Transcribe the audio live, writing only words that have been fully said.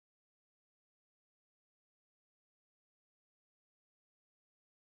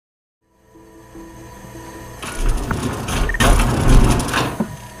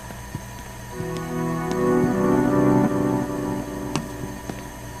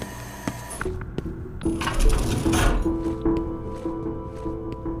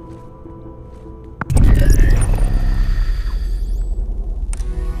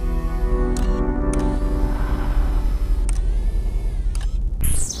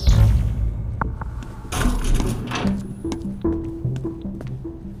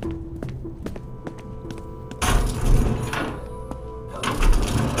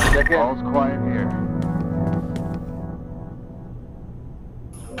Okay. All's quiet here.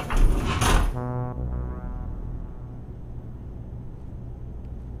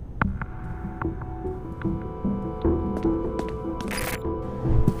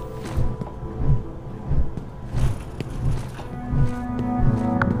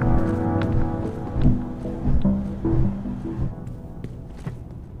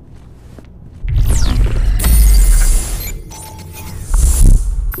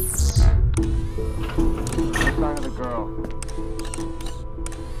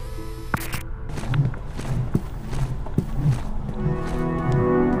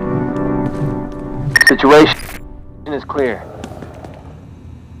 Situation is clear.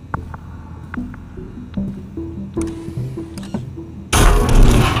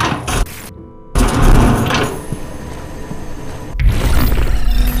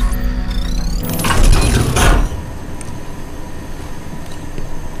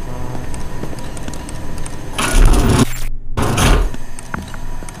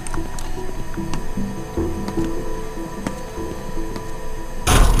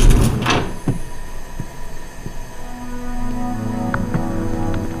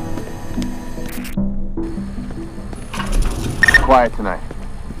 Quiet tonight.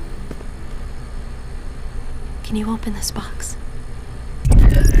 Can you open this box?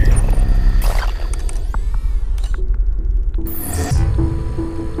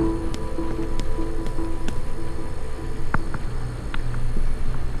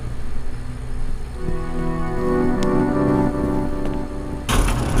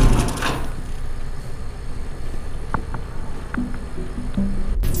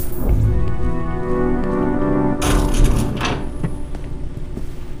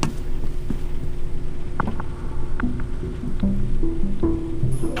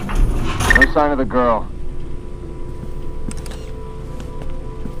 No sign of the girl.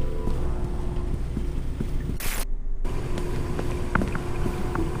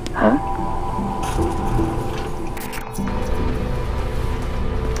 Huh?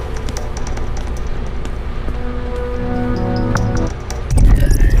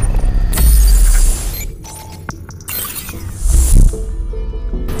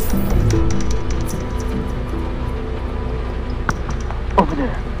 Over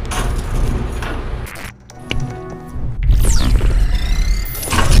there.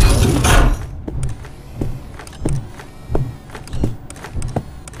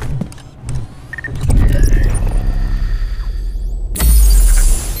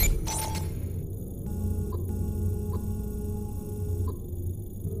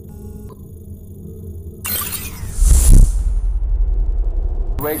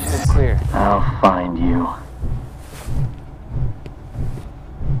 Situation is clear. I'll find you.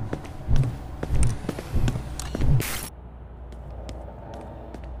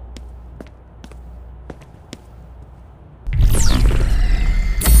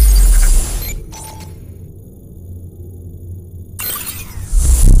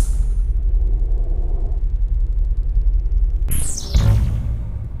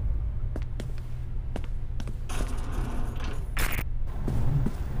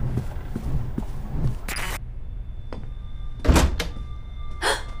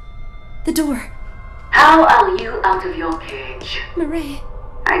 The door. How are you out of your cage? Murray.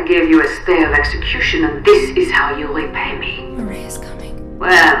 I gave you a stay of execution, and this is how you repay me. Murray is coming.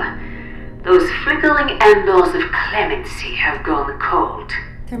 Well, those flickering embers of clemency have gone cold.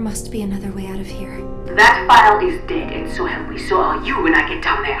 There must be another way out of here. That file is dead, and so have we. So are you when I get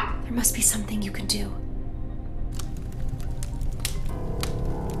down there. There must be something you can do.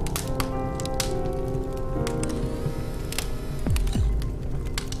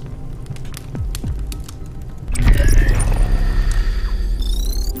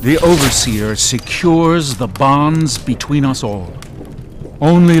 The Overseer secures the bonds between us all.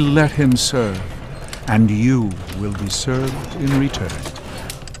 Only let him serve, and you will be served in return.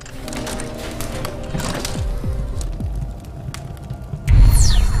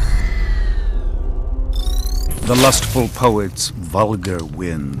 The lustful poet's vulgar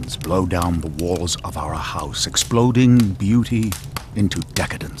winds blow down the walls of our house, exploding beauty into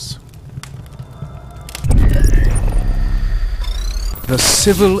decadence. The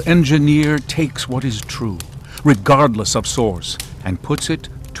civil engineer takes what is true, regardless of source, and puts it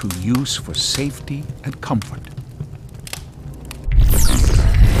to use for safety and comfort.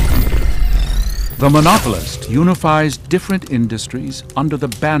 The monopolist unifies different industries under the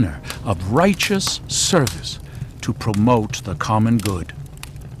banner of righteous service to promote the common good.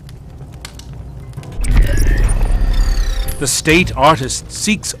 The state artist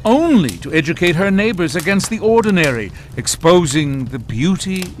seeks only to educate her neighbors against the ordinary, exposing the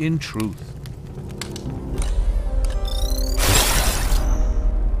beauty in truth.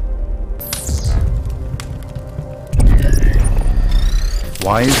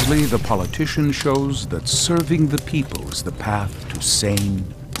 Wisely, the politician shows that serving the people is the path to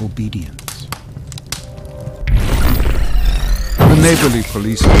sane obedience. The neighborly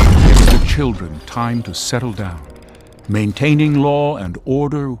policing gives the children time to settle down, maintaining law and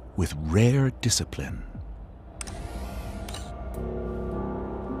order with rare discipline.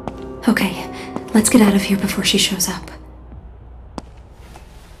 Okay, let's get out of here before she shows up.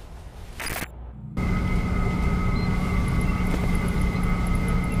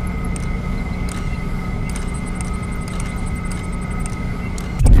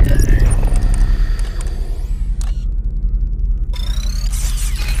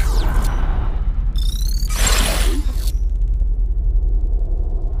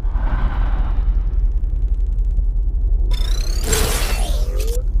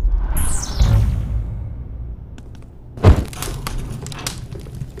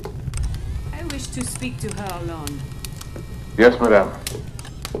 To speak to her alone. Yes, madame.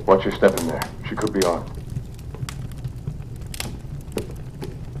 Watch your step in there. She could be on.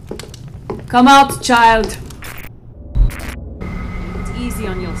 Come out, child. It's easy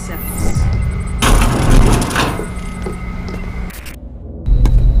on yourself.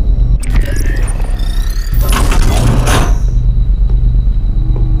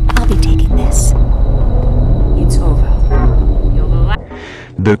 I'll be taking this. It's over.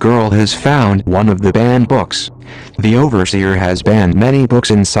 The girl has found one of the banned books. The Overseer has banned many books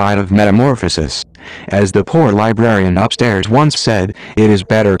inside of Metamorphosis. As the poor librarian upstairs once said, it is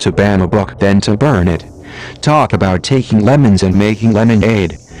better to ban a book than to burn it. Talk about taking lemons and making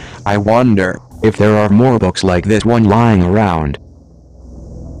lemonade. I wonder if there are more books like this one lying around.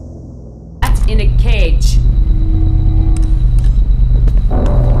 Cat in a cage.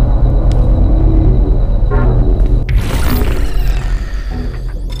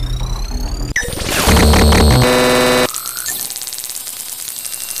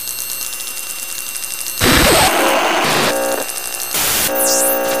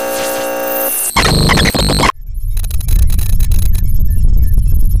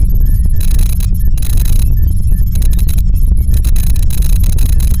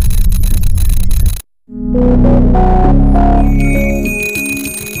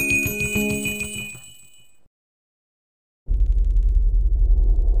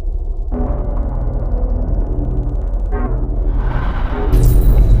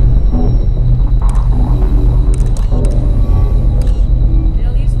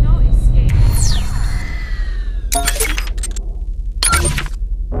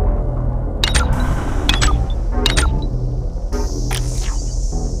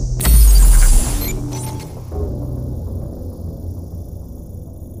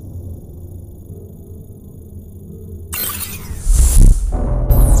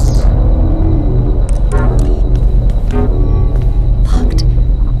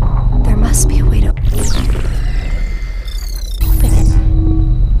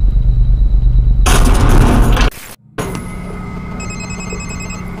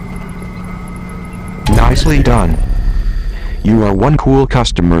 Nicely done. You are one cool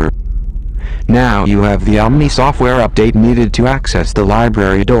customer. Now you have the Omni software update needed to access the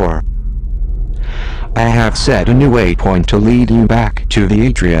library door. I have set a new waypoint to lead you back to the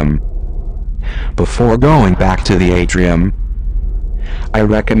atrium. Before going back to the atrium, I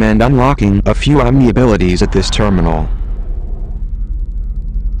recommend unlocking a few Omni abilities at this terminal.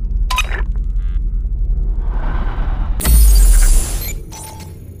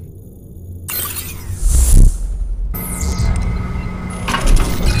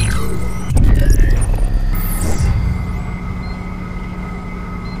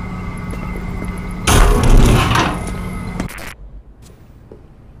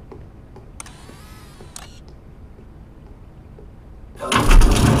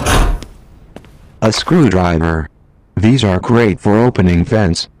 A screwdriver. These are great for opening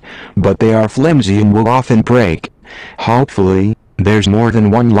vents, but they are flimsy and will often break. Hopefully, there's more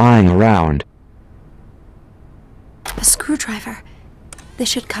than one lying around. A screwdriver. This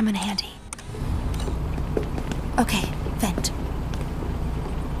should come in handy. Okay, vent.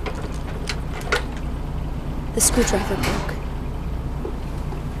 The screwdriver broke.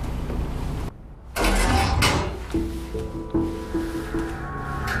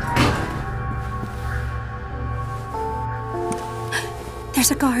 There's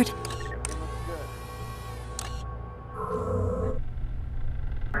a guard.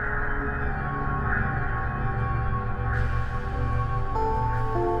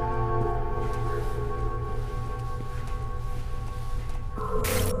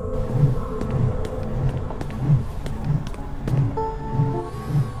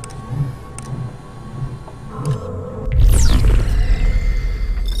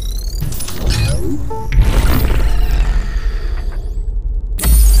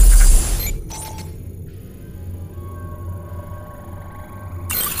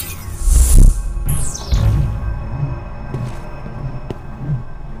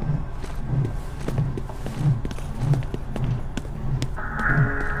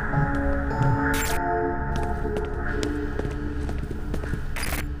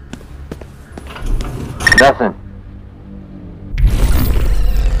 Nothing.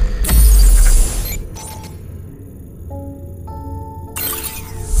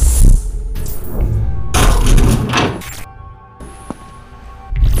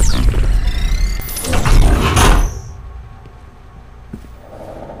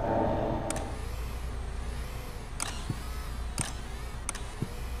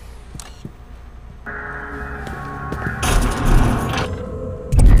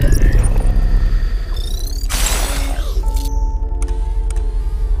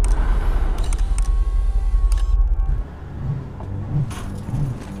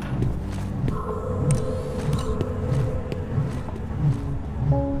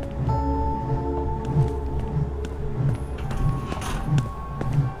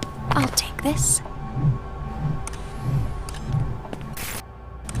 I'll take this.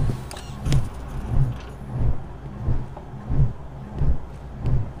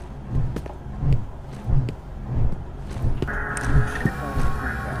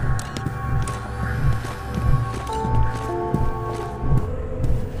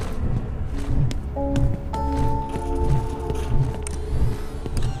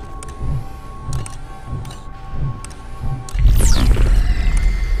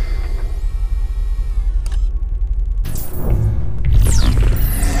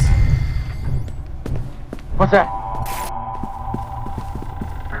 What's that?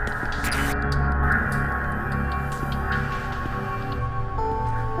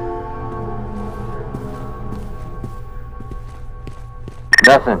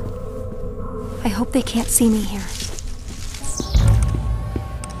 Nothing. I hope they can't see me here.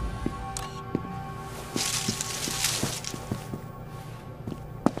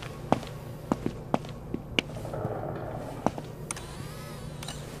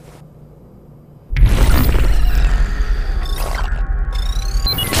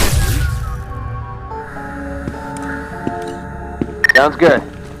 Sounds good.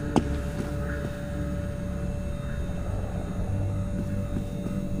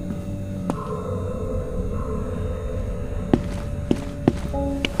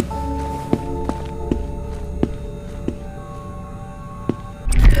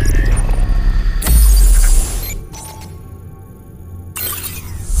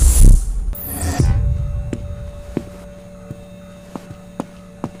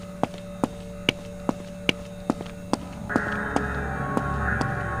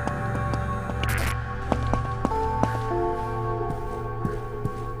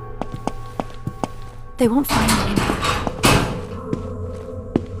 They won't find me.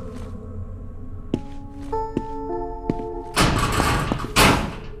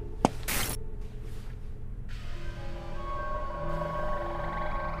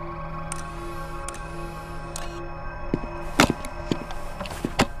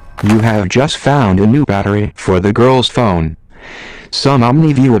 You have just found a new battery for the girl's phone. Some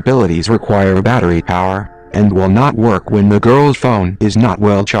OmniView abilities require battery power, and will not work when the girl's phone is not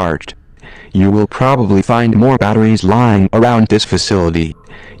well charged. You will probably find more batteries lying around this facility.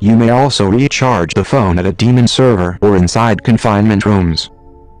 You may also recharge the phone at a demon server or inside confinement rooms.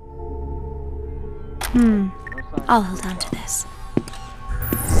 I'll hold on to this.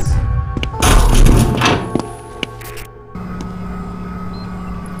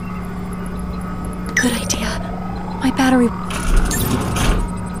 Good idea. My battery...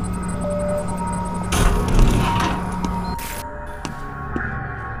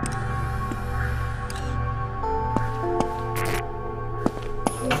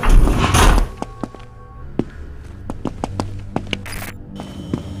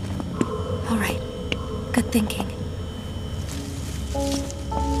 All right. Good thinking.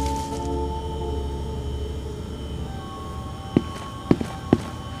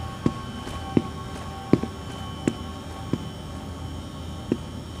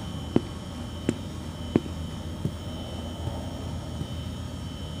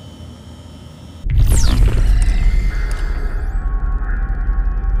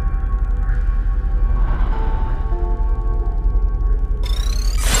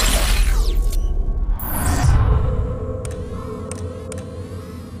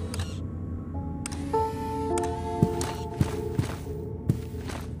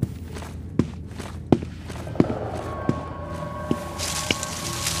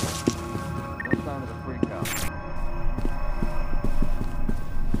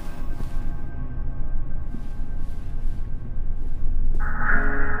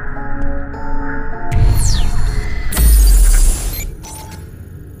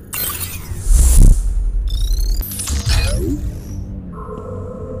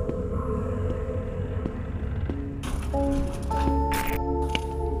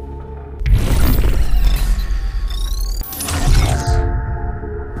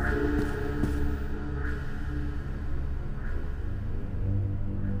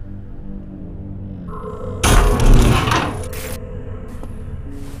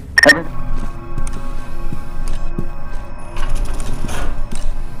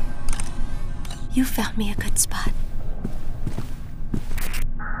 You found me a good spot.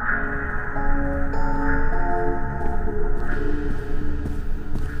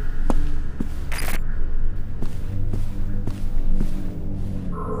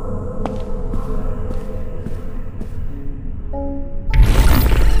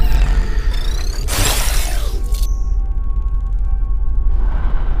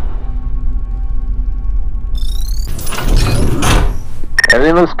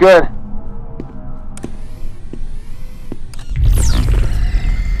 Everything looks good.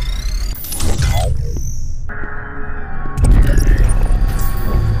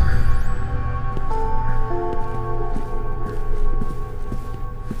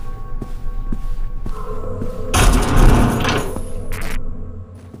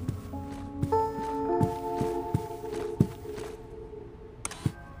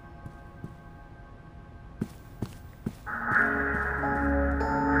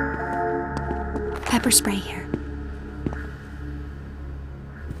 Pepper spray here.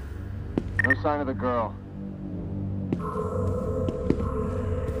 No sign of the girl.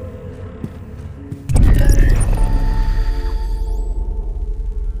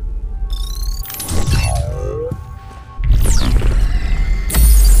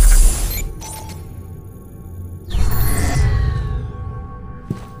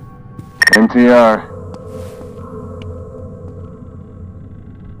 NTR.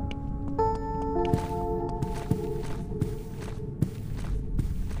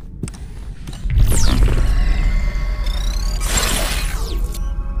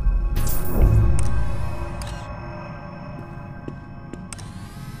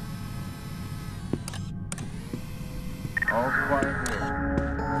 All's quiet here.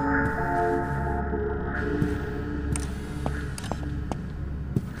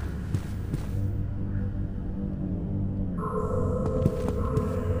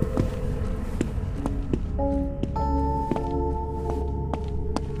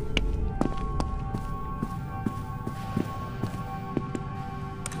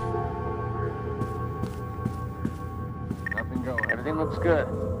 Nothing going. Everything looks good.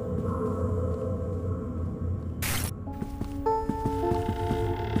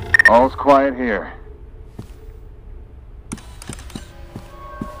 All's quiet here.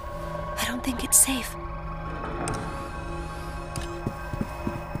 I don't think it's safe.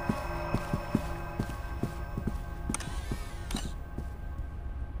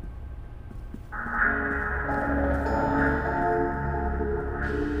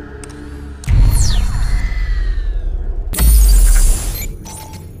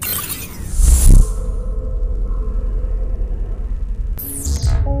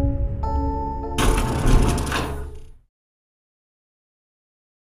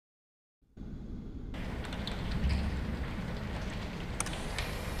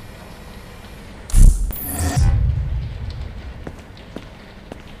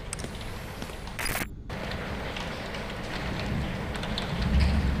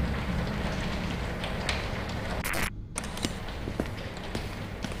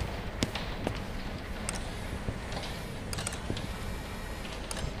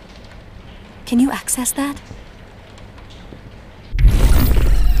 Can you access that?